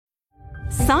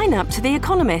Sign up to The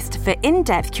Economist for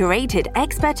in-depth curated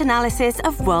expert analysis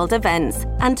of world events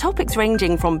and topics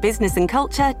ranging from business and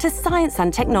culture to science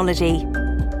and technology.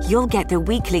 You'll get the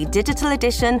weekly digital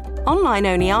edition,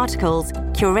 online-only articles,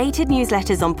 curated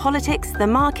newsletters on politics, the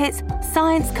markets,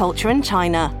 science, culture and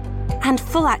China, and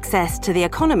full access to The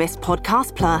Economist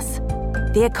Podcast Plus.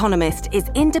 The Economist is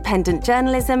independent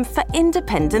journalism for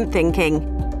independent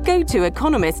thinking. Go to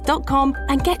economist.com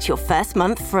and get your first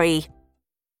month free.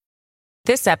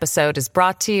 This episode is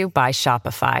brought to you by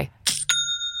Shopify.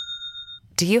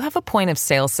 Do you have a point of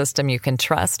sale system you can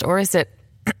trust, or is it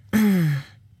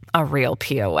a real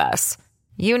POS?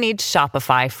 You need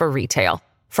Shopify for retail.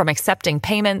 From accepting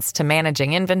payments to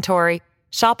managing inventory,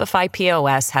 Shopify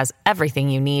POS has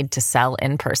everything you need to sell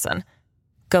in person.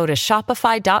 Go to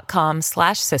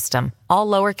shopify.com/system, all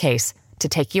lowercase, to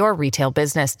take your retail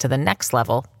business to the next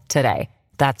level today.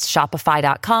 That's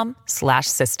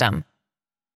shopify.com/system.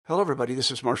 Hello, everybody.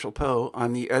 This is Marshall Poe.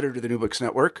 I'm the editor of the New Books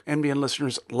Network. NBN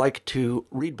listeners like to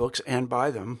read books and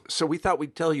buy them. So we thought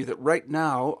we'd tell you that right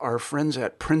now, our friends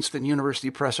at Princeton University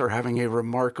Press are having a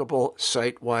remarkable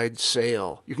site-wide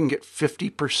sale. You can get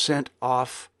 50%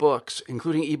 off books,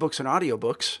 including ebooks and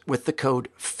audiobooks, with the code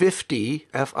 50,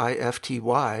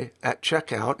 F-I-F-T-Y, at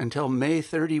checkout until May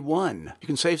 31. You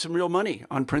can save some real money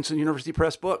on Princeton University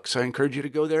Press books. I encourage you to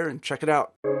go there and check it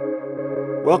out.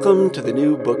 Welcome to the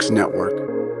New Books Network.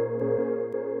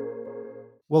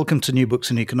 Welcome to New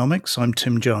Books in Economics. I'm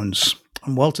Tim Jones.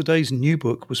 And while today's new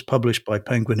book was published by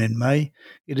Penguin in May,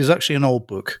 it is actually an old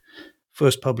book,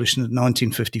 first published in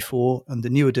 1954, and the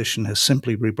new edition has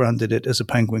simply rebranded it as a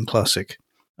Penguin classic,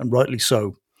 and rightly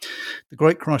so. The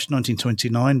Great Crash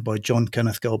 1929 by John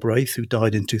Kenneth Galbraith, who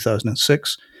died in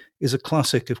 2006, is a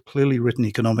classic of clearly written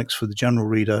economics for the general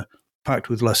reader, packed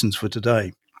with lessons for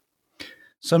today.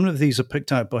 Some of these are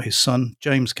picked out by his son,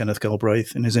 James Kenneth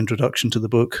Galbraith, in his introduction to the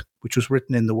book, which was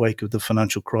written in the wake of the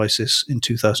financial crisis in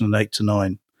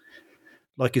 2008-9.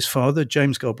 Like his father,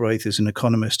 James Galbraith is an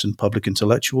economist and public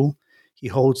intellectual. He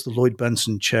holds the Lloyd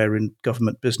Benson Chair in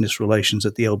Government Business Relations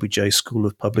at the LBJ School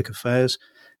of Public Affairs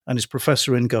and is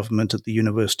professor in government at the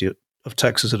University of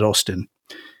Texas at Austin.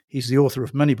 He's the author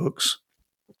of many books,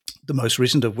 the most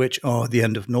recent of which are The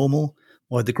End of Normal,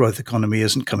 Why the Growth Economy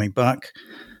Isn't Coming Back,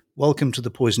 Welcome to the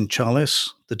Poisoned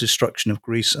Chalice, The Destruction of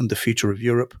Greece and the Future of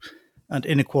Europe, and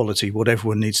Inequality, What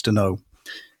Everyone Needs to Know.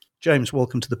 James,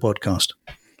 welcome to the podcast.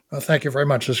 Well, thank you very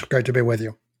much. It's great to be with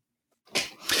you.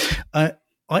 I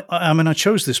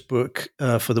chose this book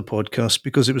for the podcast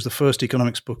because it was the first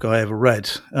economics book I ever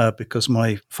read, because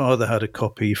my father had a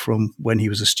copy from when he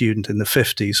was a student in the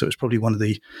 50s, so it was probably one of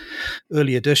the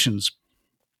early editions.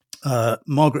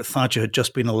 Margaret Thatcher had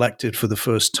just been elected for the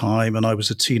first time, and I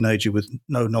was a teenager with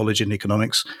no knowledge in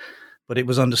economics, but it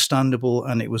was understandable,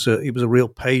 and it was a real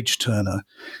page turner.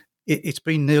 It's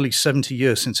been nearly 70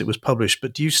 years since it was published,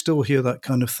 but do you still hear that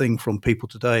kind of thing from people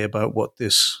today about what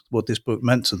this book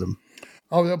meant to them?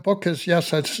 Oh, the book is,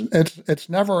 yes, it's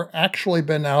never actually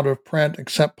been out of print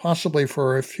except possibly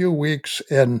for a few weeks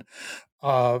in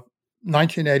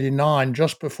 1989,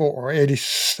 just before, or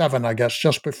 87, I guess,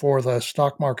 just before the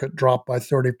stock market dropped by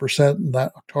 30% in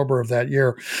that October of that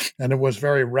year, and it was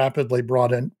very rapidly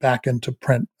brought back into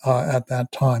print at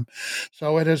that time.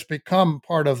 So it has become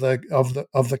part of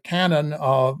the canon,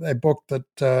 a book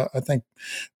that I think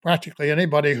practically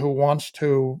anybody who wants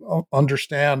to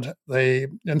understand the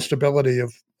instability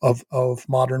of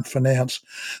modern finance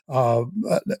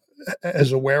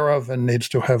is aware of and needs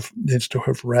to have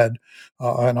read.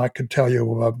 And I could tell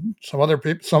you some other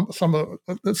people, some of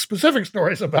the specific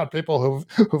stories about people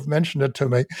who've mentioned it to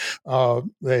me. But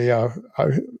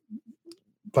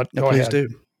go please ahead. do.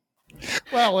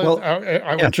 Well,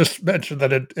 I would just mention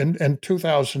that in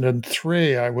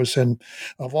 2003, I was in,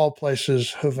 of all places,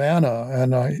 Havana,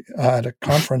 and I had a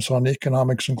conference on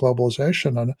economics and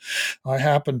globalization, and I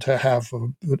happened to have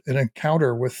an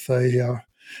encounter with a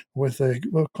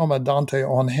comandante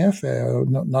en jefe,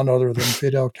 none other than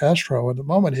Fidel Castro. At the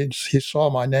moment he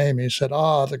saw my name, he said,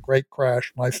 The Great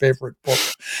Crash, my favorite book.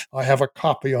 I have a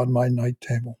copy on my night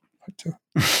table.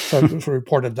 So I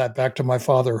reported that back to my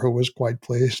father, who was quite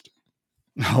pleased.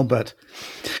 I'll bet.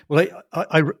 Well,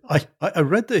 I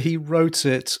read that he wrote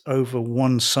it over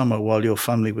one summer while your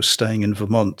family was staying in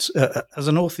Vermont. As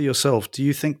an author yourself, do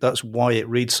you think that's why it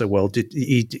reads so well?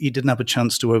 He didn't have a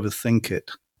chance to overthink it?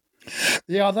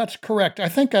 Yeah, that's correct. I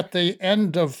think at the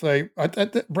end of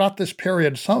about this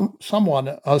period,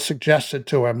 someone suggested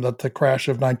to him that the crash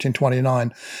of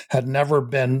 1929 had never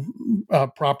been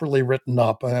properly written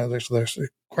up. There's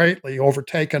greatly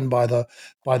overtaken by the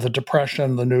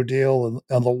Depression, the New Deal,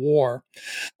 and the war,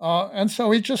 and so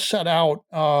he just set out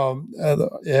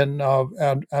and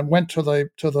went to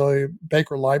the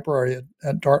Baker Library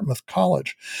at Dartmouth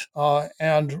College,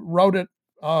 and wrote it.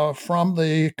 Largely from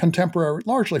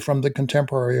the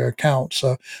contemporary accounts,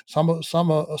 some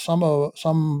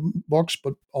books,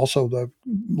 but also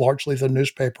largely the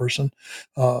newspapers and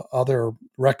other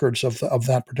records of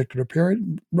that particular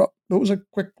period. It was a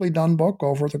quickly done book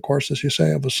over the course, as you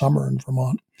say, of a summer in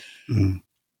Vermont. Mm.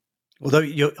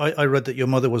 Although I read that your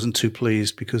mother wasn't too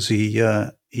pleased because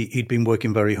he'd been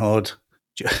working very hard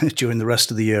during the rest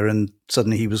of the year, and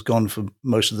suddenly he was gone for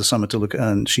most of the summer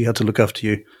and she had to look after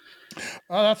you.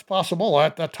 That's possible.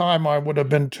 At that time, I would have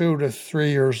been 2 to 3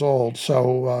 years old.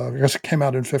 So because it came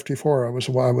out in '54,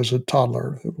 I was a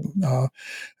toddler,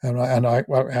 and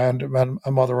my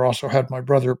mother also had my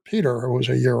brother Peter, who was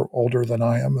a year older than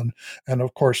I am, and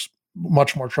of course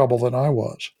much more trouble than I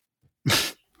was.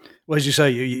 Well, as you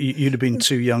say, you'd have been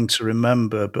too young to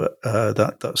remember, but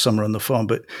that summer on the farm.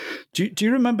 But do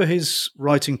you remember his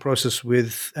writing process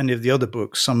with any of the other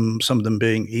books? Some of them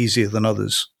being easier than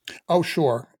others. Oh,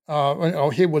 sure.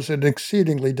 He was an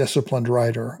exceedingly disciplined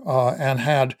writer and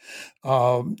had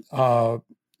a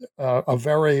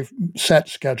very set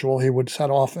schedule. He would set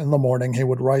off in the morning. He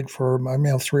would write for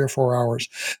 3 or 4 hours.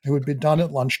 He would be done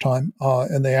at lunchtime.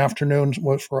 In the afternoons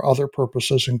was for other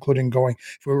purposes, including going,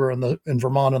 if we were in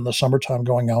Vermont in the summertime,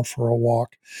 going out for a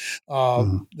walk.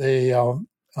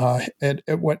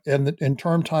 It went in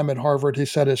term time at Harvard. He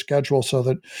set his schedule so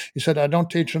that he said, I don't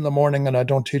teach in the morning and I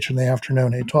don't teach in the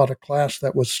afternoon. He taught a class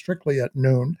that was strictly at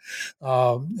noon.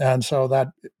 And so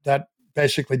that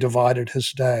basically divided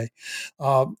his day.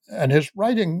 And his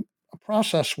writing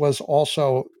process was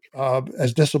also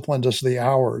as disciplined as the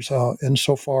hours,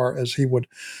 insofar as he would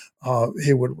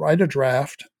write a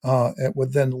draft. It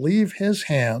would then leave his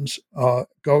hands,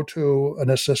 go to an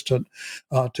assistant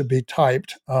to be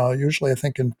typed, usually I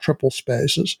think in triple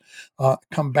spaces,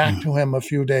 come back to him a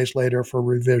few days later for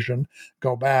revision,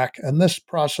 go back. And this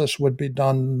process would be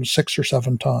done 6 or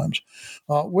 7 times.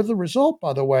 With the result,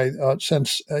 by the way,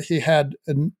 since he had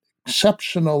an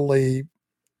exceptionally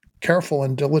careful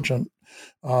and diligent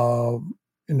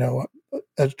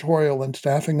editorial and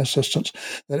staffing assistants,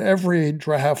 that every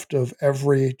draft of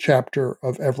every chapter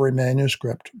of every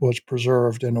manuscript was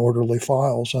preserved in orderly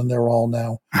files, and they're all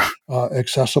now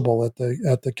accessible at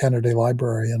the Kennedy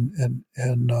Library in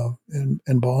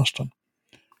Boston.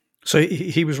 So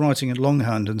he was writing in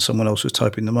longhand, and someone else was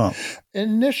typing them up.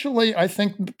 Initially, I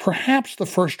think perhaps the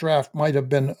first draft might have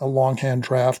been a longhand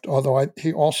draft, although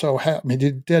he also had.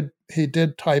 He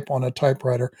did type on a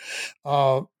typewriter.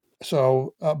 But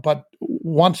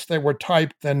once they were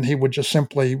typed, then he would just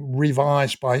simply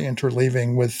revise by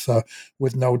interleaving with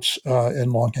notes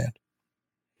in longhand.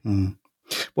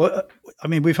 Well, I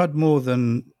mean, we've had more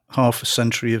than half a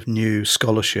century of new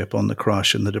scholarship on the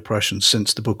crash and the Depression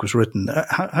since the book was written.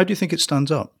 How do you think it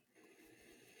stands up?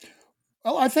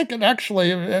 Well, I think it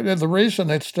actually, the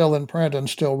reason it's still in print and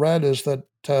still read is that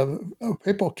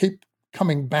people keep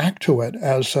coming back to it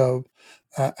as a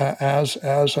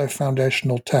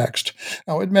foundational text.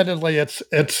 Now, admittedly, it's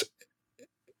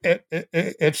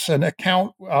an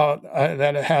account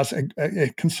that has a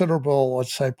considerable,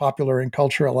 let's say, popular and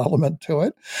cultural element to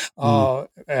it,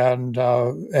 and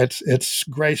it's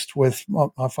graced with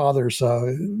my father's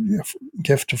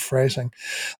gift of phrasing,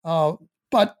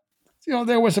 but.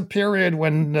 There was a period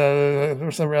when there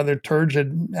was a rather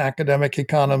turgid academic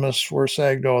economists were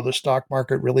saying, no, the stock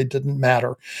market really didn't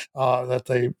matter, that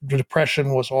the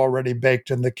Depression was already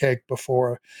baked in the cake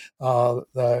before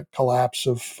the collapse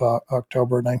of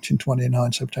September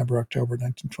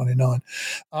 1929.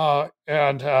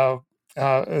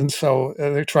 And so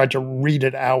they tried to read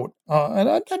it out, and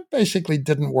that basically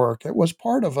didn't work. It was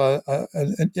part of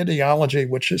an ideology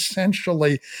which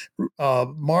essentially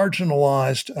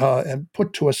marginalized and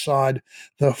put to aside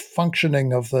the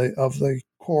functioning of the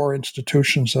core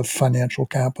institutions of financial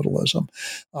capitalism.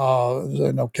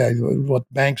 What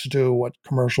banks do, what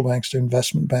commercial banks do,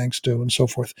 investment banks do, and so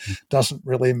forth, doesn't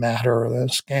really matter. The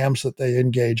scams that they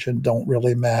engage in don't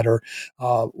really matter.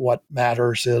 What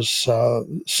matters is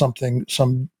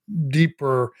some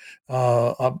deeper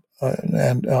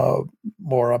and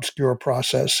more obscure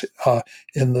process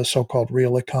in the so-called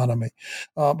real economy.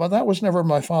 But that was never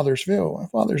my father's view. My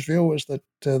father's view was that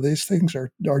these things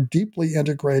are deeply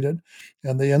integrated,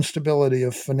 and the instability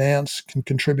of finance can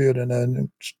contribute in a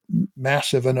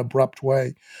massive and abrupt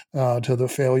way to the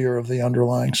failure of the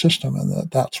underlying system,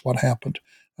 and that's what happened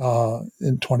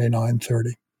in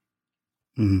 2930.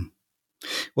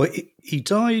 Well, he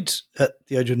died at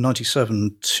the age of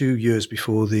 97, 2 years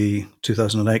before the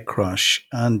 2008 crash.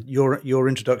 And your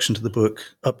introduction to the book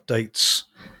updates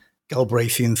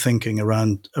Galbraithian thinking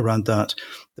around that.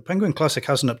 The Penguin Classic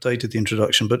hasn't updated the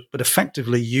introduction, but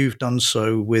effectively you've done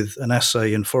so with an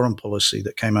essay in foreign policy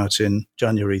that came out in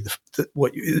January,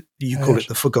 what you call it,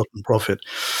 The Forgotten Prophet,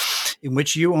 in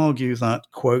which you argue that,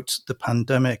 quote, the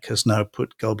pandemic has now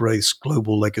put Galbraith's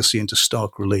global legacy into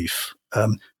stark relief.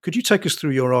 Could you take us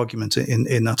through your argument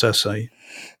in that essay?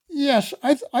 Yes,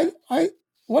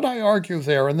 what I argue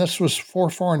there, and this was for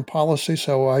foreign policy,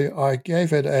 so I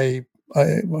gave it a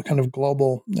kind of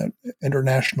global,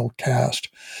 international cast.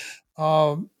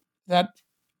 That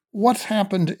what's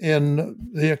happened in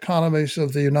the economies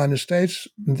of the United States,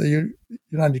 the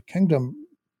United Kingdom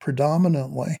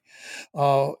predominantly,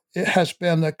 it has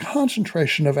been a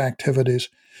concentration of activities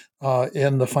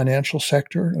in the financial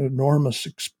sector, an enormous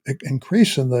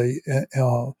increase in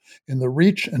the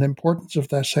reach and importance of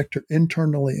that sector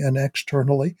internally and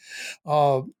externally.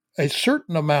 A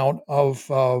certain amount of,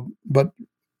 but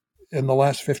in the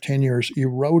last 15 years,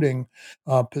 eroding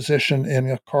position in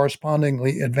a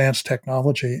correspondingly advanced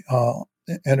technology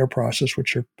enterprises,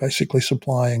 which are basically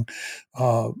supplying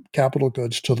capital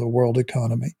goods to the world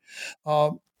economy.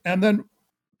 And then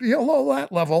below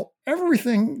that level,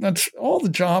 all the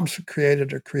jobs are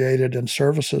created in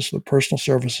services, the personal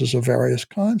services of various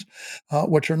kinds,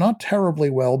 which are not terribly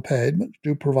well paid, but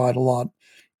do provide a lot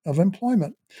of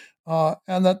employment.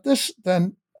 And that this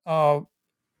then,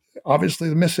 obviously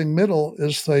the missing middle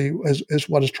is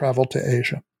what has traveled to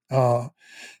Asia.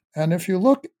 And if you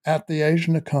look at the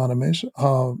Asian economies,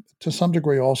 to some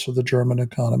degree also the German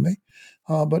economy,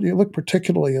 but you look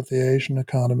particularly at the Asian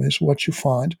economies, what you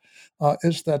find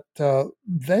is that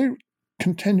they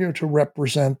continue to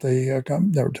represent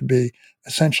to be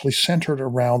essentially centered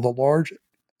around the large,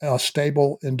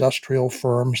 stable industrial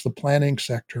firms, the planning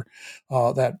sector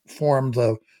that formed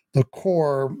the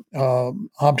core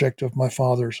object of my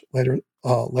father's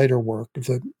later work,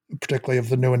 particularly of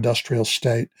the new industrial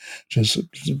state, which is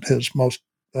his most,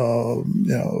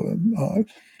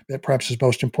 perhaps his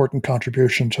most important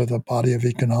contribution to the body of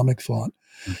economic thought.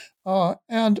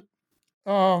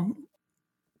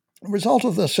 The result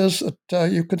of this is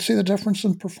that you could see the difference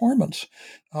in performance,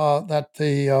 that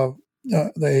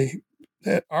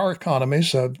our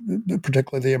economies,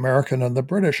 particularly the American and the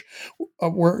British,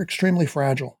 were extremely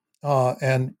fragile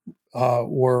and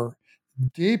were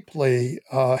deeply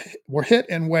were hit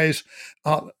in ways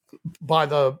by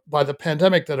the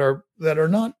pandemic that are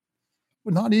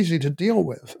not easy to deal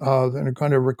with. They're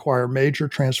going to require major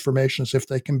transformations if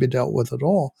they can be dealt with at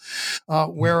all.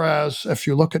 Whereas if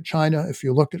you look at China, if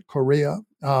you look at Korea,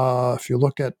 if you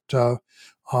look at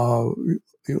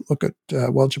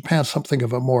Japan's something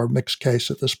of a more mixed case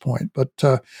at this point, but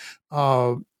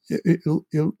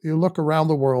you look around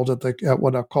the world at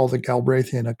what I call the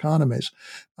Galbraithian economies.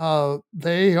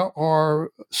 They are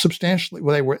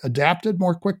they were adapted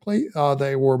more quickly.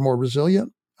 They were more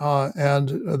resilient, and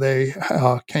they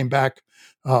came back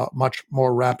much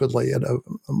more rapidly in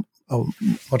a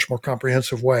much more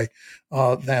comprehensive way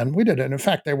than we did. And in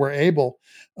fact, they were able,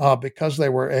 because they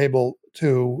were able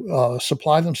to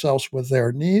supply themselves with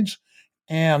their needs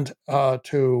and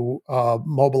to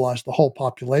mobilize the whole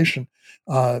population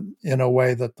in a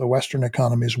way that the Western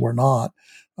economies were not.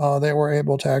 They were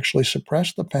able to actually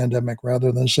suppress the pandemic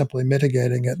rather than simply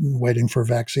mitigating it and waiting for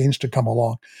vaccines to come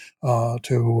along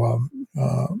to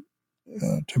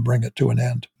bring it to an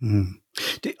end. Mm.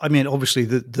 I mean, obviously,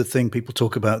 the thing people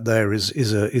talk about there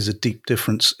is a deep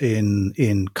difference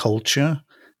in culture,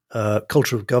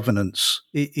 of governance.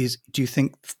 Do you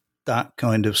think that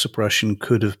kind of suppression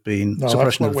could have been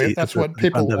suppression? That's what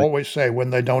people pandemic. Always say when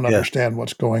they don't understand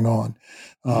what's going on.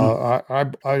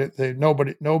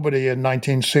 Nobody in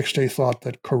 1960 thought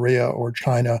that Korea or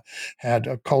China had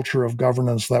a culture of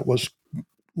governance that was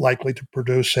likely to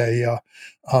produce an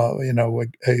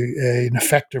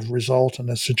effective result in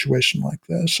a situation like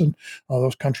this. And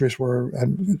those countries were,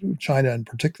 and China in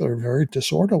particular, very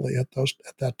disorderly at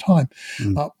that time.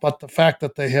 Mm. But the fact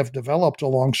that they have developed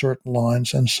along certain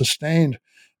lines and sustained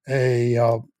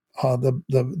the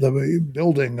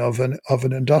building of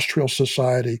an industrial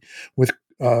society with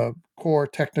core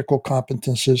technical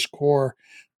competences, core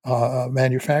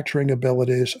manufacturing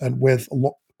abilities, and with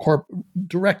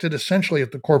directed essentially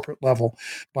at the corporate level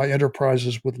by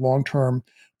enterprises with long-term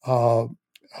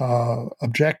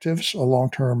objectives,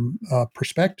 long-term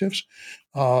perspectives,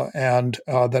 and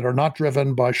that are not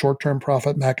driven by short-term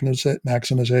profit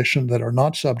maximization, that are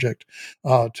not subject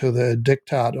to the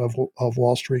diktat of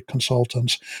Wall Street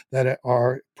consultants, that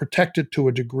are protected to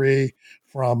a degree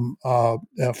from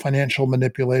financial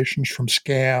manipulations, from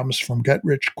scams, from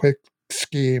get-rich-quick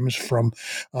schemes, from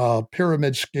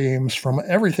pyramid schemes, from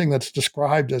everything that's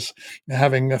described as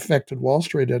having affected Wall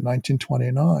Street in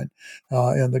 1929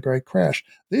 in the Great Crash.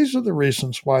 These are the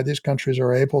reasons why these countries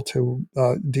are able to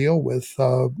deal with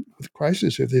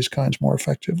crises of these kinds more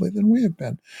effectively than we have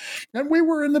been. And we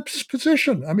were in this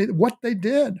position. I mean, what they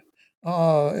did.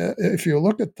 If you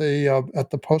look at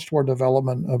the post-war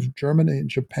development of Germany and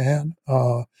Japan,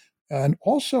 and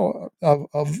also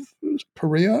of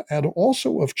Korea and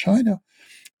also of China,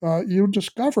 you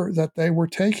discover that they were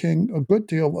taking a good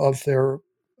deal of their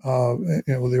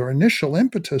initial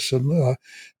impetus from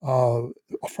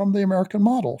the American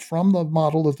model, from the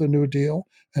model of the New Deal,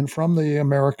 and from the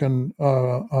American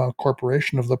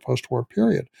corporation of the post-war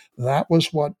period. That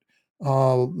was what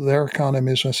their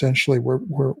economies essentially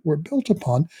were built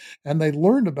upon, and they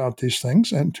learned about these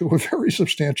things, and to a very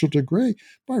substantial degree,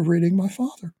 by reading my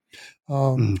father.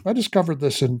 I discovered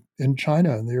this in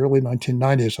China in the early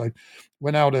 1990s. I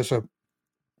went out as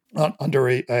under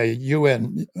a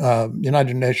UN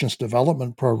United Nations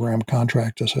Development Program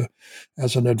contract as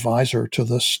an advisor to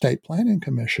the State Planning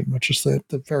Commission, which is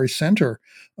the very center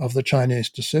of the Chinese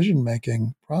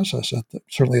decision-making process,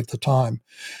 certainly at the time.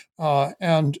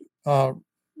 When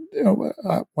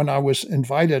I was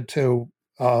invited to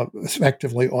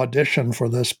effectively audition for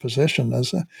this position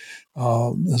as a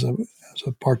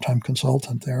part-time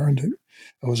consultant there, and it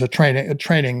was a training.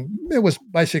 It was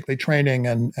basically training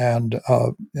and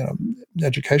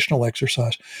educational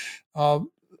exercise.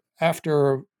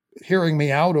 After hearing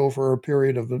me out over a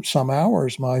period of some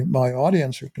hours, my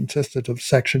audience, who consisted of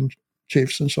section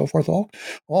chiefs and so forth,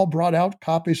 all brought out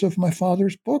copies of my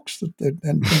father's books that had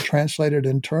been translated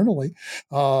internally,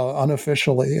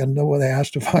 unofficially, and they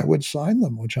asked if I would sign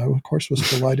them, which I, of course, was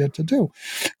delighted to do.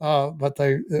 But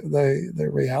the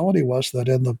reality was that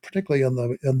particularly in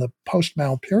the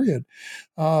post-Mao period,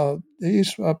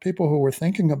 these people who were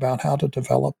thinking about how to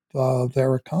develop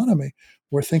their economy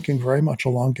were thinking very much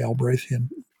along Galbraithian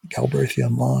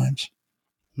lines.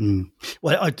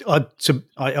 Well,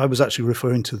 I was actually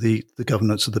referring to the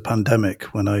governance of the pandemic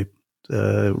when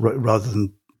rather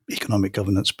than economic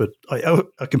governance, but I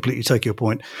completely take your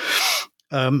point.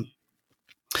 Coming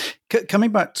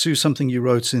back to something you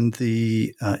wrote in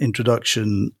the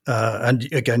introduction, and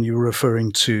again, you were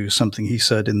referring to something he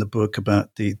said in the book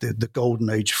about the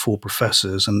golden age for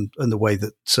professors and the way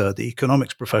that the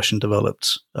economics profession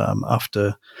developed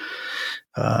after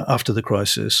the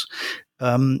crisis.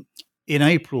 In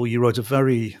April, you wrote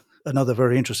another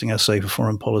very interesting essay for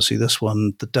Foreign Policy. This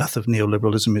one, "The Death of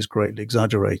Neoliberalism is Greatly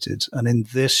Exaggerated." And in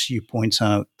this, you point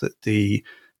out that the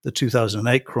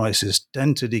 2008 crisis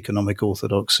dented economic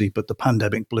orthodoxy, but the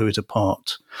pandemic blew it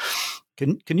apart.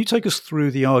 Can you take us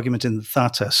through the argument in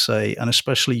that essay, and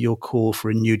especially your call for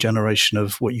a new generation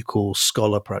of what you call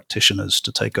scholar practitioners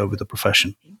to take over the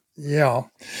profession? Yeah.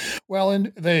 Well,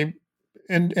 in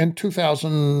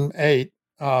 2008,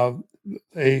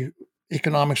 the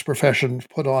economics profession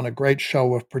put on a great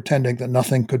show of pretending that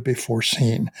nothing could be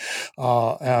foreseen.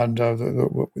 That's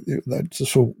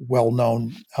so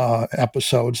well-known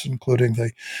episodes, including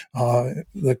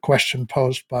the question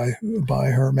posed by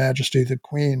Her Majesty the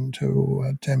Queen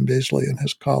to Tim Beazley and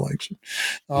his colleagues.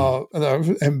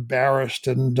 Embarrassed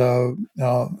and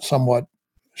somewhat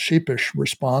sheepish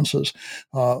responses.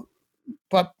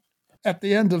 But at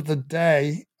the end of the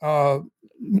day,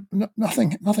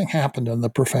 nothing happened in the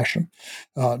profession.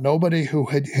 Nobody who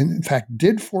in fact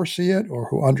did foresee it or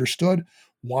who understood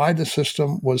why the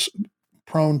system was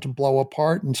prone to blow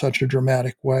apart in such a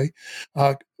dramatic way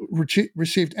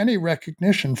received any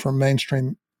recognition from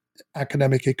mainstream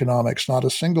academic economics. Not a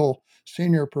single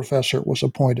senior professor was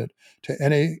appointed to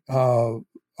any out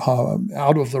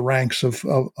of the ranks of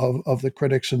the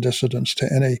critics and dissidents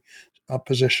to any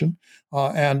position,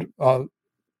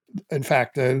 in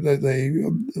fact,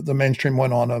 the mainstream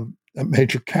went on a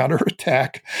major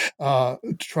counterattack,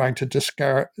 trying to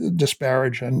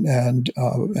disparage and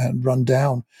run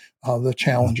down the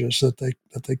challenges that they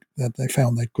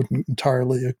found they couldn't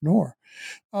entirely ignore.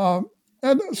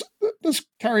 And this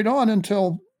carried on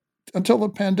until the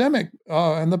pandemic,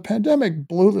 and the pandemic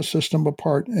blew the system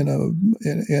apart in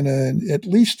at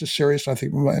least a serious, I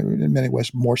think, in many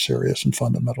ways, more serious and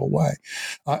fundamental way,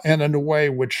 and in a way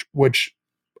which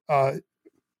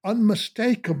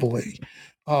unmistakably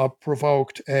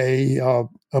provoked a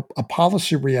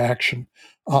policy reaction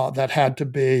that had to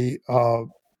be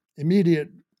immediate,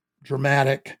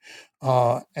 dramatic,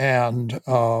 and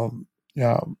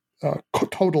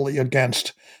totally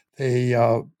against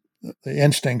the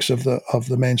instincts of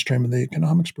the mainstream of the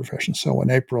economics profession. So in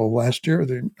April of last year,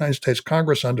 the United States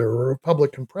Congress, under a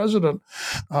Republican president,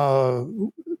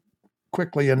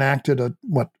 quickly enacted a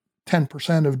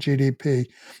 10% of GDP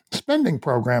spending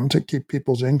program to keep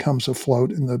people's incomes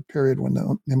afloat in the period when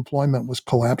the employment was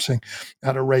collapsing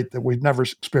at a rate that we'd never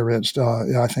experienced,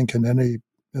 I think,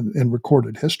 in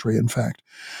recorded history, in fact.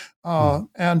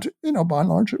 And, by and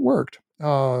large, it worked.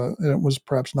 It was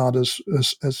perhaps not as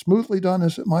smoothly done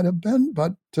as it might have been,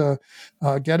 but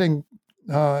getting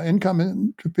income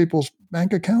into people's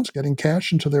bank accounts, getting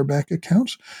cash into their bank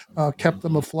accounts, kept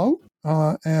them afloat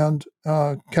and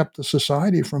kept the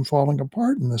society from falling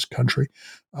apart in this country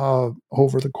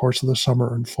over the course of the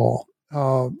summer and fall.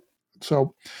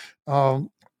 So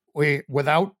we,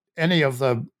 without any of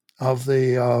the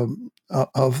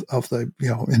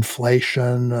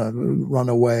inflation,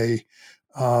 runaway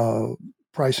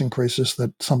price increases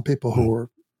that some people who are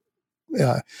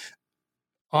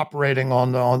operating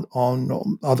on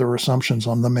other assumptions,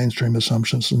 on the mainstream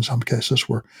assumptions, in some cases,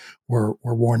 were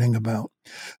warning about.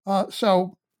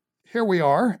 So here we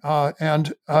are,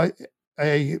 and by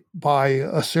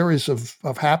a series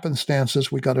of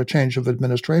happenstances, we got a change of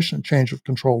administration, change of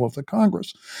control of the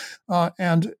Congress,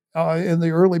 and in the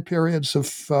early periods of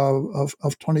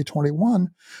 2021,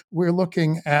 we're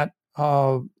looking at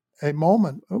a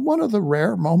moment, one of the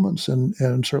rare moments in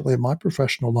certainly in my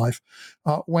professional life,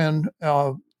 when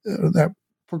that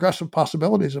progressive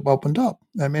possibilities have opened up.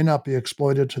 They may not be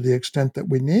exploited to the extent that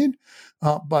we need,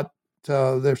 but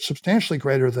they're substantially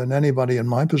greater than anybody in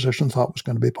my position thought was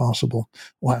going to be possible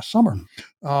last summer.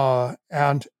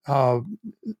 And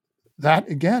that,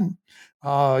 again,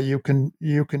 you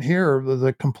can hear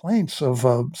the complaints of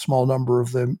a small number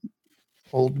of the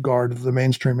old guard of the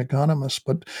mainstream economists,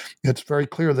 but it's very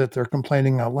clear that they're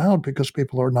complaining out loud because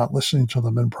people are not listening to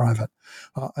them in private.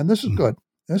 And this is good.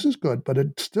 This is good, but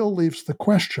it still leaves the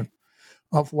question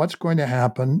of what's going to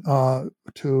happen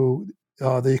to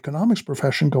the economics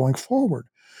profession going forward.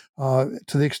 To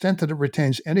the extent that it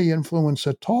retains any influence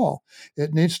at all,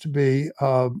 it needs to be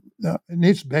it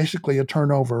needs basically a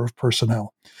turnover of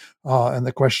personnel. And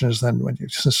the question is then,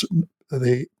 since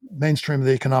the mainstream of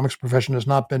the economics profession has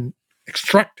not been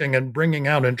extracting and bringing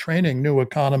out and training new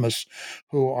economists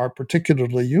who are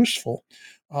particularly useful,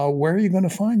 where are you going to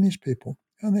find these people?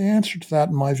 And the answer to that,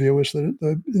 in my view, is that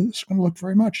it's going to look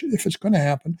very much, if it's going to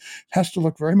happen, it has to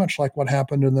look very much like what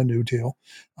happened in the New Deal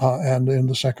and in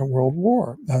the Second World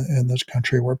War in this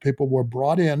country, where people were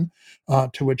brought in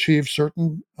to achieve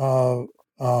certain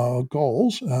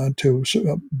goals, to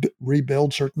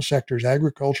rebuild certain sectors,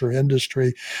 agriculture,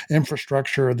 industry,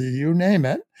 infrastructure, you name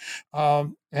it,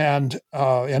 and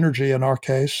energy in our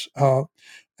case.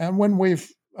 And when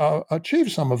we've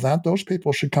achieve some of that, those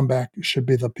people should come back. Should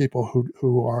be the people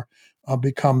who are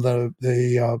become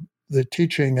the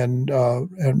teaching and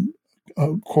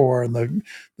core and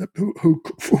who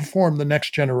form the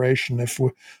next generation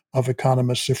of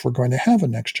economists. If we're going to have a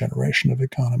next generation of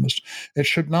economists, it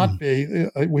should not be.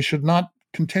 We should not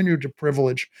continue to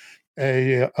privilege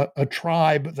a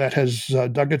tribe that has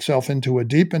dug itself into a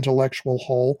deep intellectual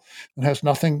hole and has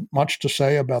nothing much to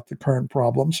say about the current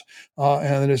problems,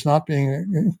 and it is not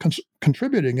being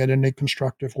contributing in any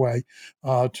constructive way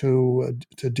to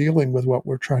dealing with what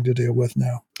we're trying to deal with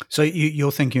now. So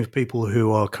you're thinking of people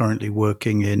who are currently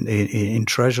working in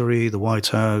Treasury, the White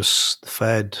House, the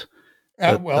Fed.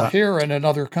 Here and in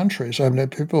other countries, I mean,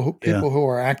 people who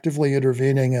are actively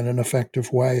intervening in an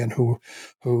effective way and who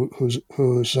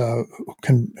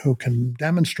can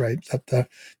demonstrate that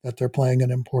they're playing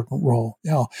an important role.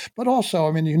 Yeah, but also,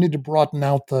 I mean, you need to broaden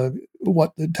out the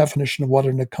definition of what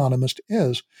an economist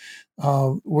is.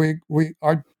 We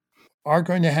are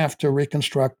going to have to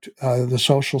reconstruct the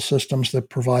social systems that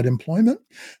provide employment,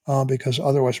 because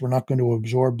otherwise we're not going to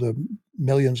reabsorb the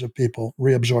millions of people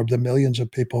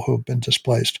who have been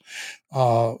displaced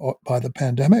by the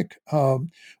pandemic.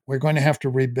 We're going to have to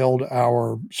rebuild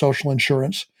our social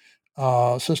insurance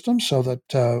system so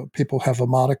that people have a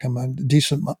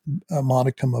decent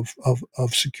modicum of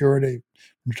security,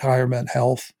 retirement,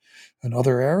 health, and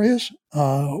other areas.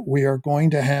 We are going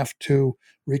to have to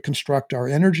reconstruct our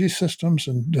energy systems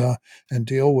and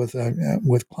deal with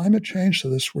climate change. So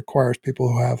this requires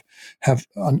people who have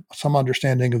some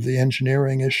understanding of the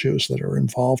engineering issues that are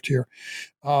involved here.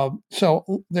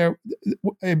 So there,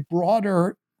 a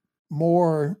broader,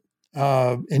 more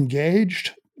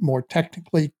engaged, more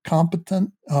technically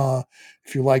competent,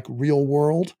 if you like, real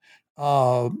world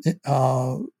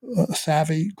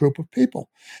savvy group of people.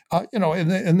 In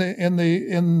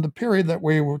the period that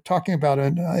we were talking about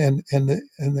in the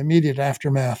immediate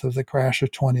aftermath of the crash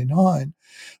of '29,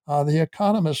 the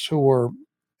economists who were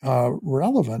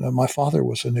relevant, and my father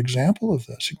was an example of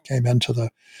this. He came into the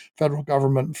federal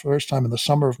government first time in the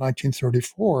summer of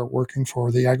 1934, working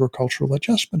for the Agricultural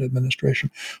Adjustment Administration.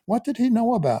 What did he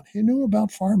know about? He knew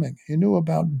about farming. He knew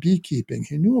about beekeeping.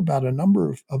 He knew about a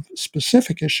number of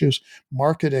specific issues,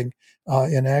 marketing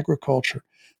in agriculture.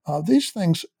 These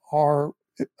things are.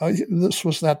 This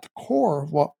was at the core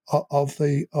of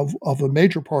a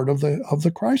major part of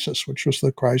the crisis, which was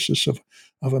the crisis of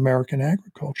American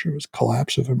agriculture. It was the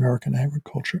collapse of American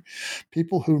agriculture.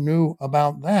 People who knew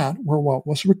about that were what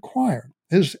was required.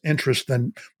 His interest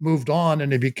then moved on,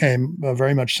 and he became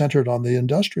very much centered on the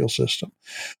industrial system.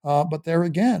 But there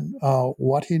again,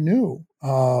 what he knew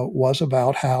was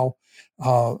about how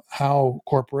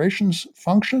corporations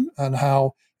function and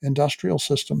how industrial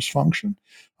systems function.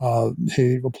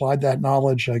 He applied that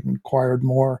knowledge and acquired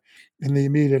more in the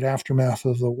immediate aftermath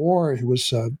of the war. He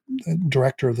was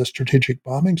director of the Strategic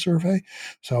Bombing Survey,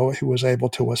 so he was able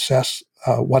to assess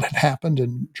what had happened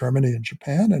in Germany and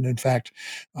Japan, and in fact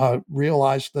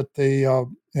realized that the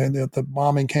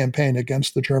bombing campaign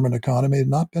against the German economy had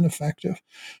not been effective.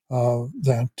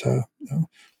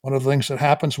 One of the things that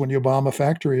happens when you bomb a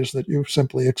factory is that you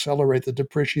simply accelerate the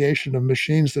depreciation of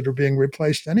machines that are being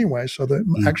replaced anyway, so that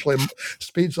actually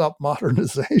speeds up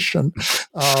modernization.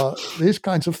 These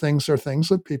kinds of things are things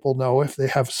that people know if they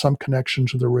have some connection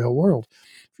to the real world.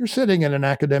 If you're sitting in an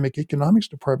academic economics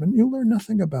department, you learn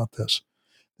nothing about this.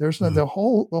 There's the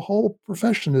whole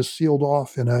profession is sealed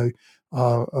off in a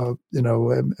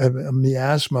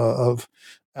miasma of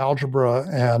algebra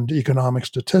and economic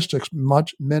statistics,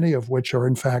 many of which are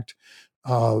in fact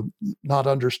not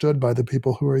understood by the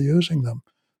people who are using them.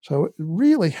 So it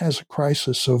really has a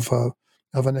crisis of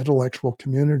an intellectual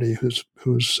community who's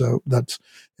that's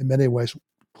in many ways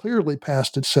clearly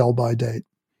past its sell-by date.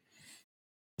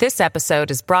 This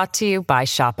episode is brought to you by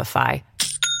Shopify.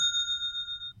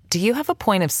 Do you have a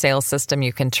point of sale system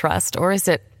you can trust, or is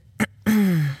it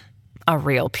a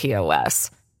real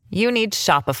POS? You need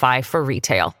Shopify for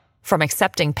retail. From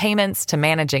accepting payments to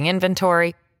managing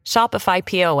inventory, Shopify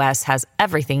POS has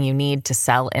everything you need to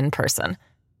sell in person.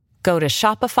 Go to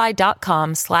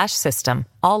shopify.com/system,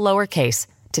 all lowercase,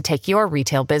 to take your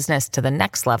retail business to the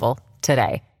next level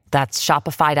today. That's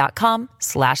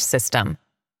shopify.com/system.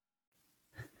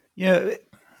 Yeah,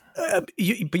 but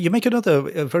you make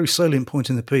a very salient point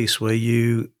in the piece where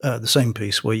the same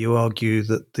piece where you argue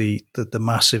that the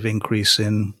massive increase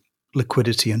in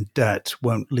liquidity and debt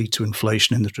won't lead to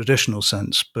inflation in the traditional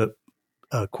sense, but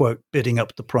quote, bidding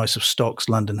up the price of stocks,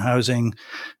 land and housing,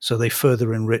 so they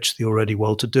further enrich the already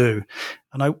well-to-do.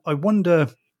 And I wonder,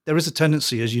 there is a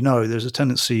tendency, as you know, there's a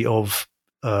tendency of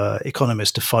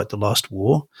economists to fight the last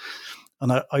war.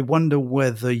 And I wonder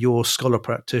whether your scholar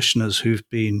practitioners who've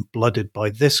been blooded by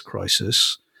this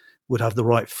crisis would have the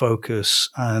right focus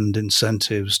and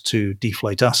incentives to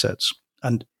deflate assets,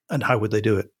 and how would they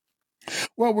do it?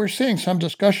 Well, we're seeing some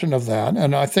discussion of that,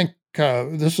 and I think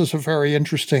this is a very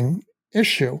interesting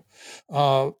issue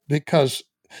because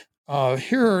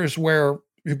here is where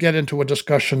you get into a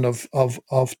discussion of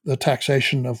the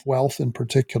taxation of wealth in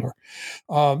particular,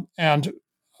 and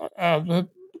the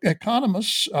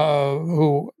economists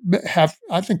who have,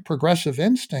 I think, progressive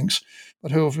instincts,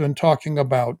 but who have been talking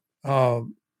about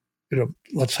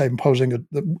let's say imposing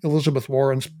Elizabeth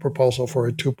Warren's proposal for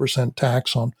a 2%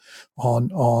 tax on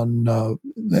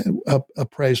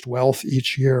appraised wealth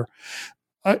each year.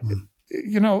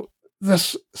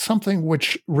 This something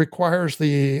which requires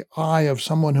the eye of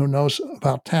someone who knows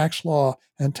about tax law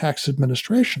and tax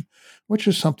administration, which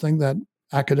is something that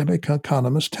academic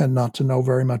economists tend not to know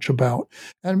very much about,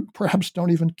 and perhaps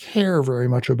don't even care very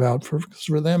much about. Because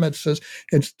for them, it's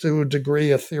to a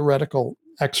degree a theoretical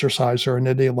exercise or an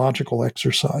ideological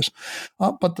exercise.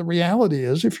 But the reality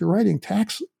is, if you're writing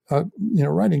tax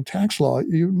law,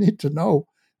 you need to know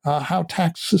how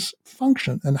taxes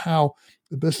function and how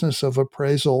the business of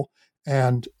appraisal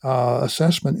and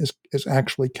assessment is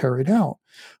actually carried out,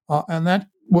 and that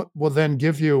will then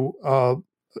give you a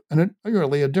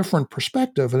different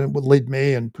perspective, and it would lead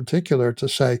me in particular to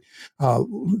say,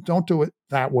 don't do it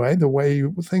that way. The way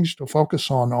things to focus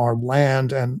on are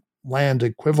land and land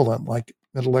equivalent, like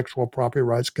intellectual property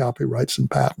rights, copyrights,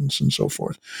 and patents, and so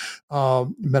forth,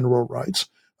 mineral rights.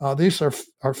 These are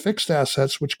fixed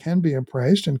assets which can be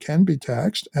appraised and can be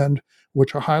taxed, and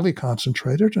which are highly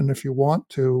concentrated. And if you want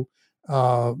to,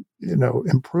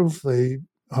 improve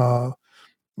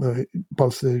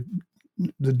both the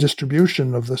the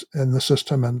distribution of this in the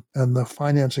system and the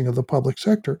financing of the public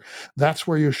sector, that's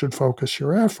where you should focus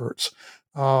your efforts.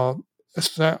 Or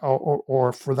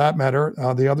for that matter,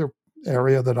 the other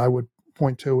area that I would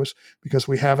point to is, because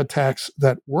we have a tax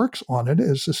that works on it,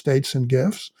 is estates and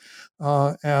gifts.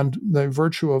 And the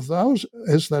virtue of those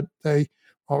is that they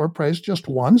are appraised just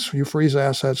once. You freeze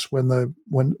assets when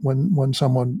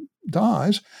someone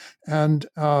dies, and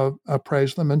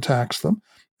appraise them and tax them.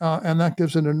 And that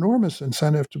gives an enormous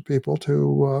incentive to people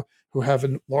to who have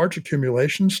large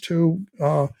accumulations to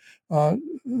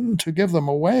give them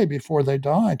away before they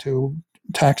die to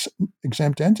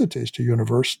tax-exempt entities, to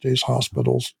universities,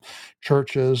 hospitals,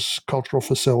 churches, cultural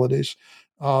facilities,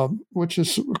 which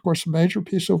is, of course, a major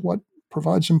piece of what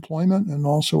provides employment and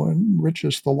also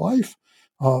enriches the life,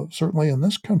 certainly in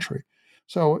this country.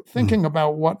 So thinking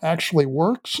about what actually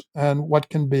works and what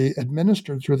can be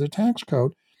administered through the tax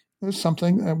code is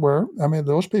something where,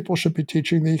 those people should be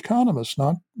teaching the economists,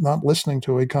 not listening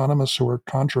to economists who are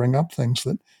conjuring up things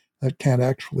that can't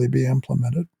actually be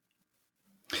implemented.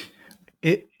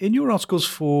 In your articles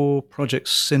for Project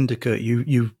Syndicate,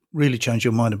 you really changed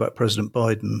your mind about President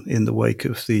Biden in the wake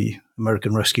of the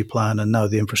American Rescue Plan and now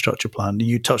the infrastructure plan.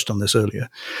 You touched on this earlier.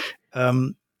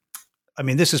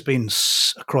 This has been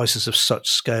a crisis of such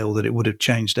scale that it would have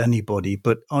changed anybody.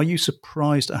 But are you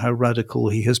surprised at how radical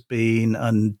he has been?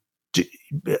 And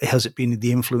has it been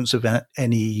the influence of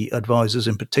any advisors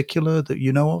in particular that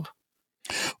you know of?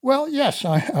 Well, yes,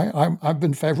 I've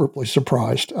been favorably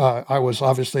surprised. I was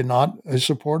obviously not a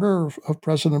supporter of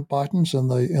President Biden's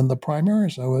in the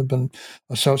primaries. I have been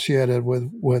associated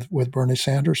with Bernie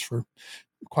Sanders for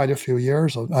quite a few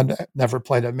years. I never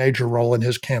played a major role in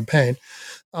his campaign,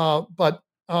 but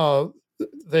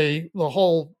the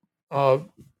whole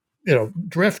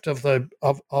drift of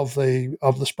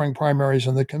the spring primaries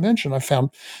and the convention, I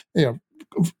found,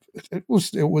 it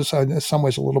was in some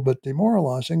ways a little bit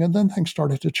demoralizing, and then things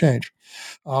started to change.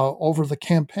 Over the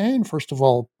campaign, first of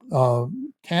all,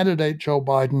 candidate Joe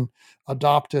Biden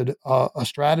adopted a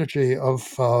strategy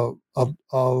of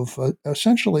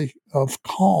essentially of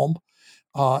calm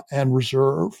and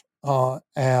reserve,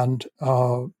 and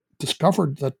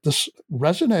discovered that this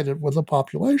resonated with the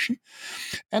population.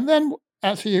 And then,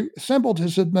 as he assembled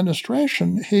his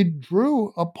administration, he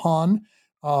drew upon,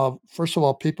 first of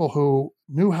all, people who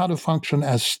knew how to function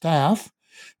as staff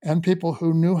and people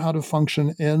who knew how to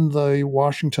function in the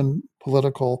Washington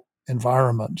political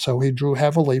environment. So he drew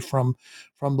heavily from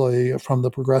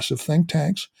the progressive think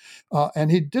tanks,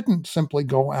 and he didn't simply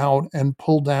go out and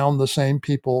pull down the same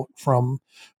people from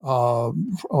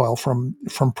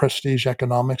prestige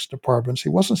economics departments. He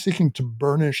wasn't seeking to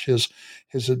burnish his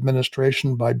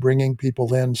administration by bringing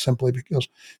people in simply because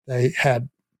they had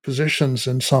positions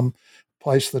in some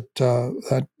place that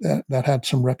had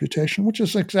some reputation, which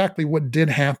is exactly what did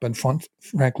happen,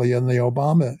 frankly, in the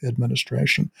Obama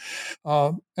administration.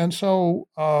 And so,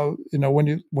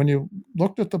 when you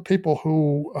looked at the people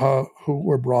who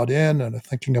were brought in, and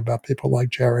thinking about people like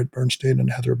Jared Bernstein and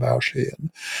Heather Bauschy,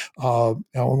 and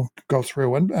go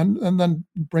through, and then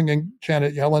bringing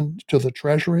Janet Yellen to the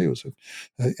Treasury, who was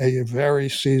a very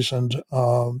seasoned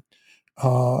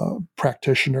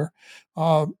practitioner.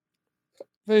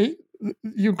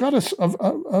 You got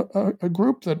a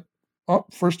group that,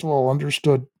 first of all,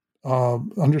 understands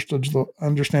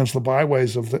the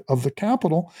byways of the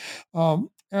Capitol, and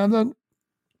then,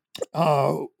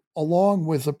 along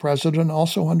with the president,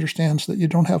 also understands that you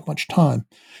don't have much time.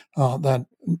 That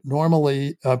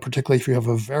normally, particularly if you have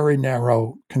a very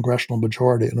narrow congressional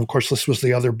majority, and of course this was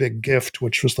the other big gift,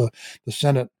 which was the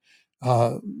Senate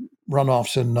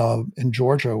runoffs in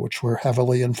Georgia, which were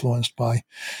heavily influenced by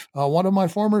one of my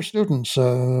former students,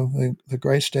 the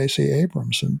great Stacey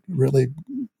Abrams, and really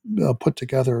put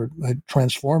together a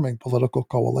transforming political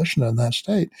coalition in that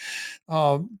state,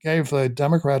 gave the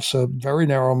Democrats a very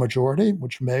narrow majority,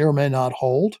 which may or may not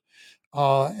hold.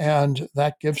 And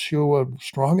that gives you a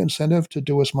strong incentive to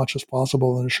do as much as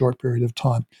possible in a short period of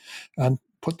time. And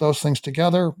put those things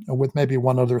together with maybe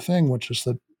one other thing, which is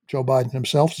that Joe Biden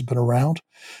himself has been around.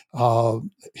 When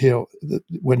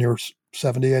you're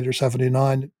 78 or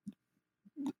 79,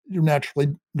 you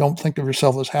naturally don't think of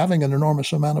yourself as having an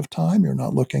enormous amount of time. You're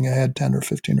not looking ahead 10 or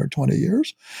 15 or 20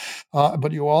 years.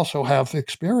 But you also have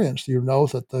experience. You know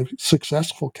that the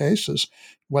successful cases,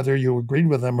 whether you agreed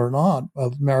with them or not,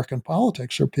 of American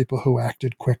politics are people who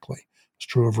acted quickly. It's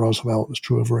true of Roosevelt. It was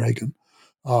true of Reagan.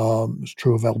 It was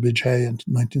true of LBJ in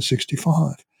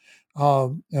 1965.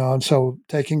 And so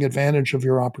taking advantage of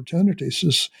your opportunities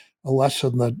is a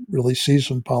lesson that really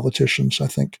seasoned politicians, I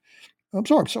think,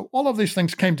 absorb. So all of these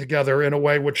things came together in a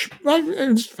way which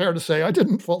it's fair to say I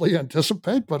didn't fully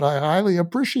anticipate, but I highly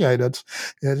appreciate it.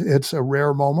 It's a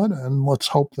rare moment, and let's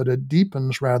hope that it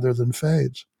deepens rather than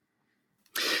fades.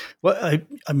 Well,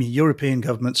 I mean, European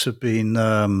governments have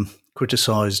been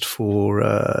criticised for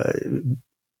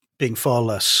being far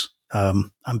less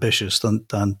ambitious than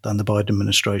the Biden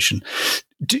administration.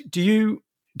 Do you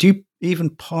even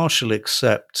partially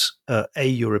accept a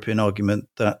European argument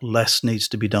that less needs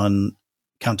to be done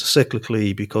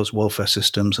countercyclically because welfare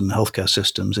systems and healthcare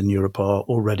systems in Europe are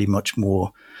already much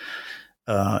more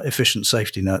efficient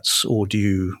safety nets? Or do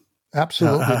you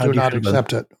absolutely do not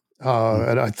accept it?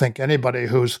 And I think anybody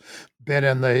who's been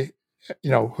in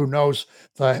who knows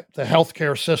the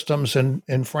healthcare systems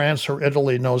in France or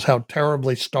Italy knows how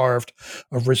terribly starved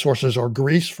of resources, or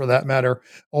Greece for that matter,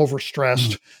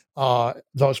 overstressed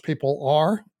those people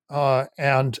are,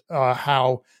 and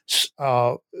how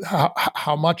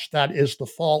much that is the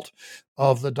fault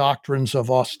of the doctrines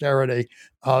of austerity,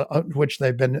 which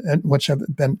have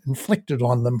been inflicted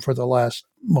on them for the last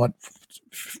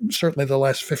certainly the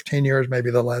last 15 years, maybe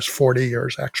the last 40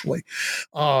 years, actually.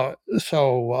 I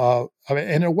mean,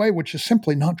 in a way which is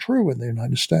simply not true in the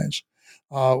United States.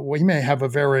 We may have a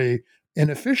very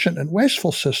inefficient and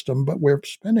wasteful system, but we're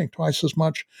spending twice as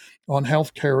much on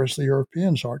healthcare as the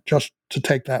Europeans are, just to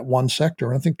take that one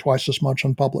sector. And I think twice as much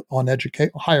on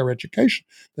higher education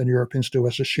than Europeans do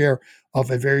as a share of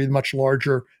a very much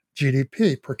larger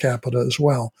GDP per capita as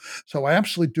well. So I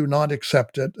absolutely do not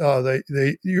accept it.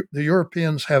 The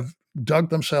Europeans have dug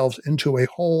themselves into a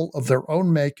hole of their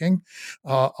own making,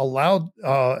 allowed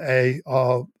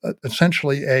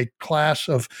essentially a class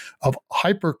of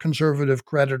hyper-conservative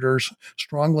creditors,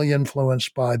 strongly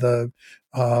influenced by the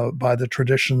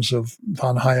traditions of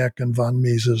von Hayek and von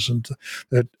Mises, and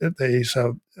these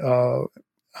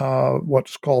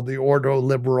what's called the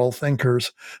ordo-liberal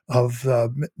thinkers of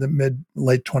the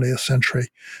late 20th century,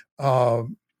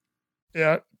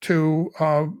 to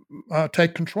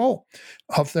take control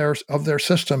of their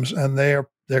systems, and they're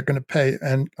going to pay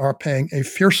and are paying a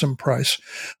fearsome price.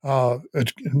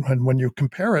 And when you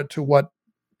compare it to what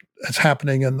is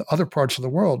happening in other parts of the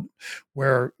world,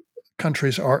 where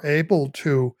countries are able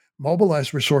to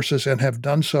mobilize resources and have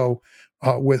done so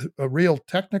with a real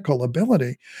technical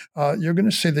ability, you're going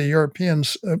to see the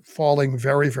Europeans falling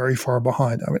very, very far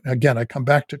behind. I mean, again, I come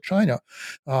back to China.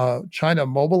 China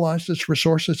mobilized its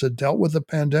resources, it dealt with the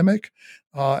pandemic,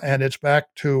 and it's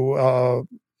back to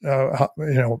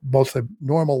both a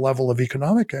normal level of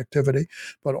economic activity,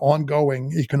 but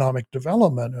ongoing economic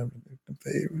development.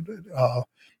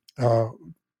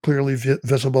 Clearly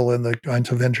visible in the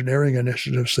kinds of engineering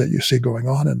initiatives that you see going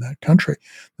on in that country,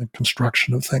 the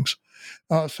construction of things.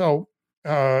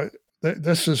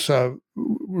 This is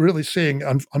really seeing,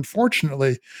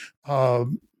 unfortunately,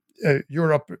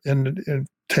 Europe and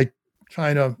take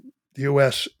China, the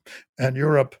U.S., and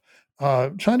Europe.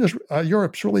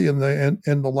 Europe's really in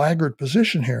the laggard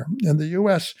position here. In the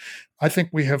U.S., I think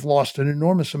we have lost an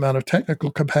enormous amount of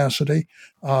technical capacity,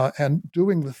 and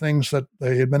doing the things that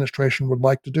the administration would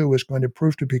like to do is going to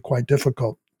prove to be quite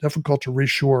difficult. Difficult to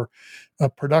reshore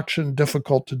production,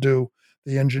 difficult to do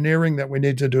the engineering that we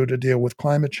need to do to deal with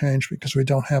climate change, because we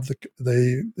don't have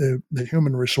the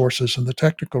human resources and the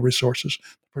technical resources,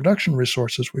 the production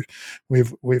resources.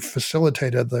 We've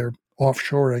facilitated their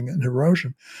offshoring and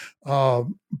erosion,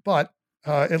 but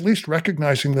at least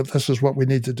recognizing that this is what we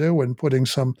need to do and putting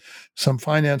some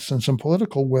finance and some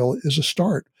political will is a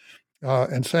start.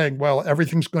 And saying, well,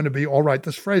 everything's going to be all right.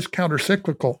 This phrase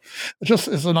counter-cyclical just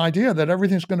is an idea that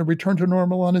everything's going to return to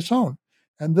normal on its own.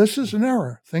 And this is an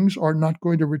error. Things are not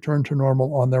going to return to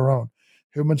normal on their own.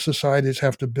 Human societies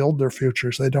have to build their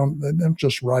futures. They don't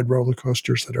just ride roller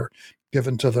coasters that are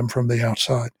given to them from the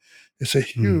outside. It's a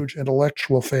huge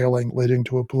intellectual failing leading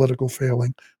to a political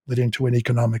failing, leading to an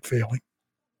economic failing.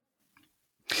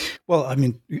 Well, I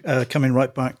mean, coming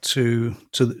right back to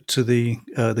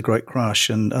the Great Crash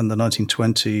and the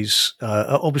 1920s,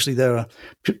 obviously there are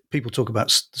people talk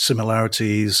about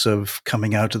similarities of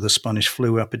coming out of the Spanish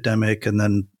flu epidemic and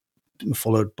then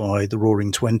followed by the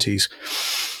Roaring '20s.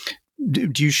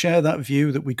 Do you share that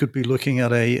view that we could be looking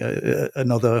at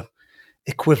another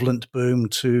equivalent boom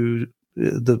to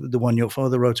the one your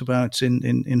father wrote about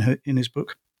in his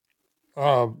book?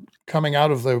 Coming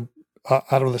out of the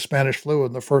Spanish flu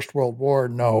and the First World War,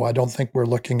 no, I don't think we're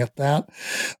looking at that.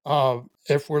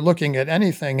 If we're looking at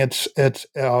anything, it's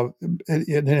an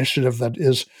initiative that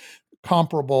is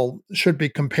comparable, should be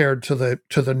compared to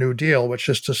the New Deal, which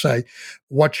is to say,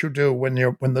 what you do when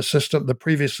the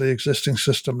previously existing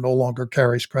system no longer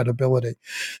carries credibility.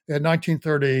 In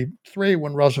 1933,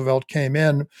 when Roosevelt came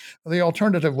in, the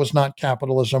alternative was not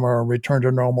capitalism or a return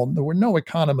to normal. There were no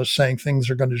economists saying things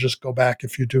are going to just go back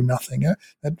if you do nothing. It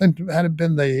had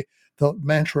been the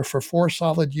mantra for 4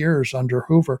 solid years under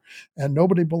Hoover, and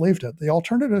nobody believed it. The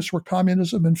alternatives were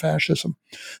communism and fascism.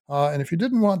 And if you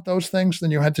didn't want those things,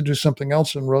 then you had to do something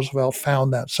else, and Roosevelt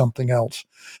found that something else.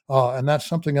 And that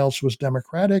something else was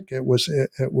democratic. It was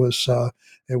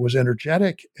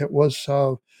energetic. It was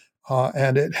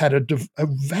and it had a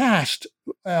vast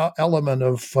element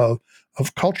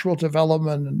of cultural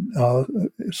development,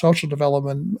 social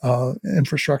development,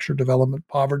 infrastructure development,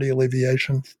 poverty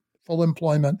alleviation, full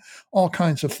employment, all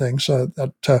kinds of things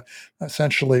that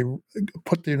essentially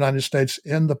put the United States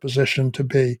in the position to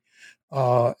be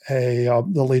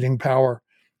the leading power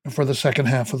for the second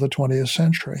half of the 20th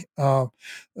century.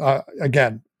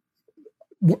 Again,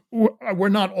 we're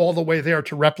not all the way there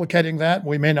to replicating that.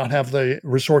 We may not have the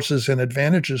resources and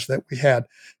advantages that we had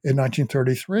in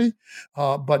 1933,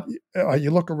 but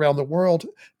you look around the world,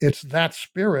 it's that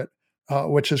spirit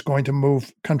which is going to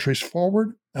move countries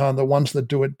forward. The ones that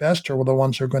do it best are the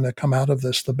ones who are going to come out of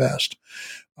this the best.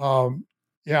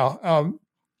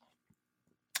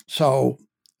 So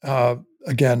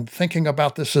again, thinking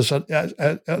about this as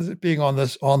being on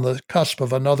the cusp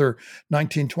of another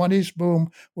 1920s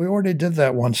boom, we already did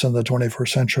that once in the 21st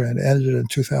century and ended in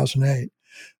 2008.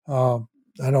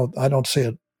 I don't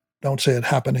see it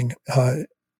happening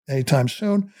anytime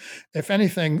soon. If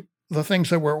anything, the things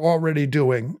that we're already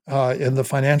doing in the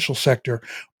financial sector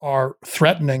are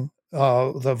threatening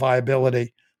the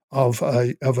viability of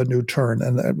a new turn,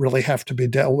 and that really have to be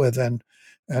dealt with and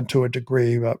to a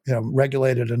degree,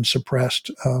 regulated and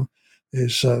suppressed.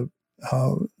 Is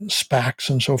SPACs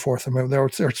and so forth. I mean,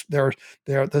 there's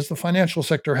the financial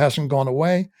sector hasn't gone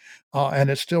away, and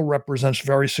it still represents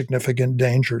very significant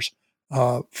dangers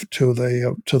to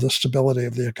the stability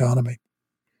of the economy.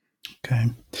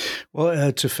 Okay.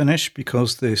 Well, to finish,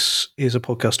 because this is a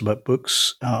podcast about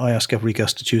books, I ask every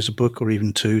guest to choose a book or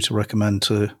even two to recommend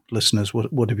to listeners.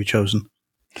 What have you chosen?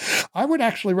 I would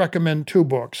actually recommend 2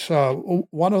 books.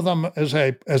 One of them is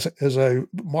a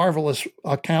marvelous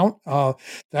account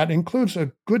that includes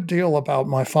a good deal about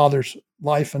my father's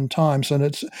life and times, and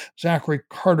it's Zachary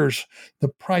Carter's The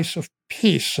Price of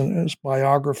Peace, and his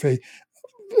biography.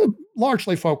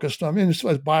 Largely focused, it's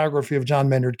a biography of John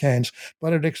Maynard Keynes,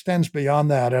 but it extends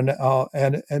beyond that,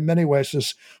 and in many ways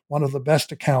is one of the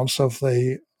best accounts of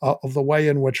the way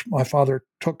in which my father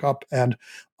took up and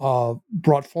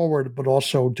brought forward, but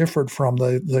also differed from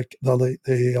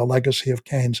the legacy of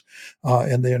Keynes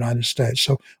in the United States.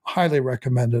 So highly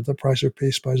recommended, The Price of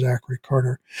Peace by Zachary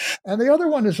Carter. And the other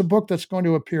one is a book that's going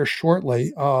to appear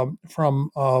shortly from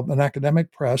an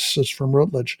academic press. It's from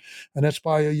Routledge, and it's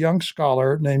by a young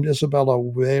scholar named Isabella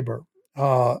Weber,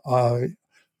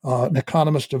 an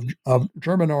economist of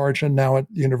German origin, now at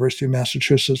the University of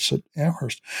Massachusetts at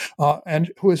Amherst,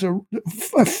 and who is a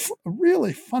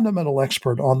really fundamental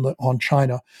expert on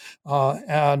China.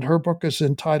 And her book is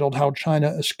entitled "How China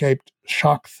Escaped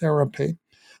Shock Therapy."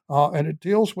 And it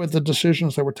deals with the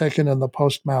decisions that were taken in the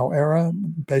post-Mao era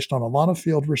based on a lot of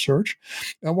field research.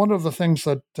 And one of the things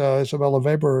that Isabella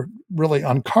Weber really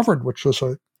uncovered, which was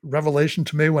a revelation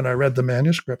to me when I read the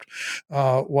manuscript,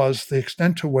 was the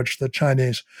extent to which the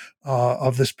Chinese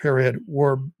of this period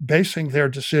were basing their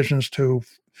decisions to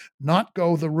not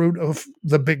go the route of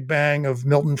the Big Bang of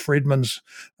Milton Friedman's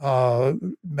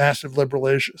massive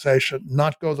liberalization,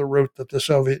 not go the route that the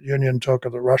Soviet Union took or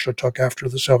that Russia took after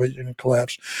the Soviet Union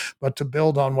collapsed, but to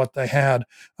build on what they had,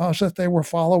 so that they were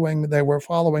following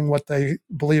what they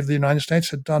believed the United States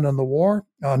had done in the war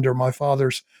under my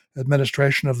father's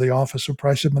administration of the Office of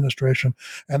Price Administration,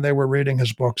 and they were reading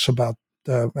his books about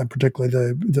and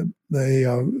particularly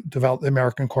the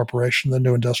American Corporation, the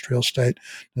New Industrial State,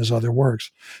 and his other works.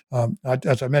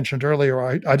 As I mentioned earlier,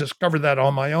 I discovered that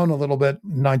on my own a little bit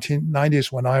in the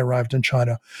 1990s when I arrived in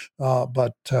China.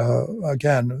 But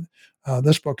again,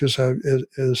 this book is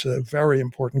a very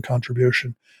important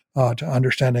contribution to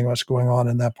understanding what's going on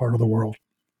in that part of the world.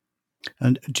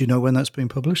 And do you know when that's being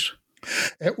published?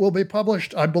 It will be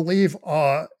published, I believe.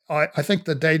 I think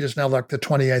the date is now like the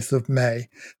 28th of May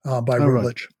by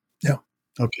Routledge. Right.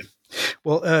 Yeah. Okay.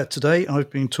 Well, today I've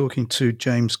been talking to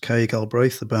James K.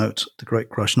 Galbraith about The Great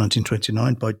Crash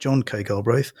 1929 by John K.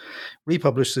 Galbraith,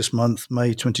 republished this month, May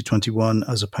 2021,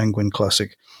 as a Penguin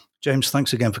Classic. James,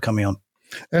 thanks again for coming on.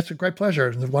 It's a great pleasure.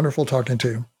 It's wonderful talking to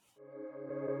you.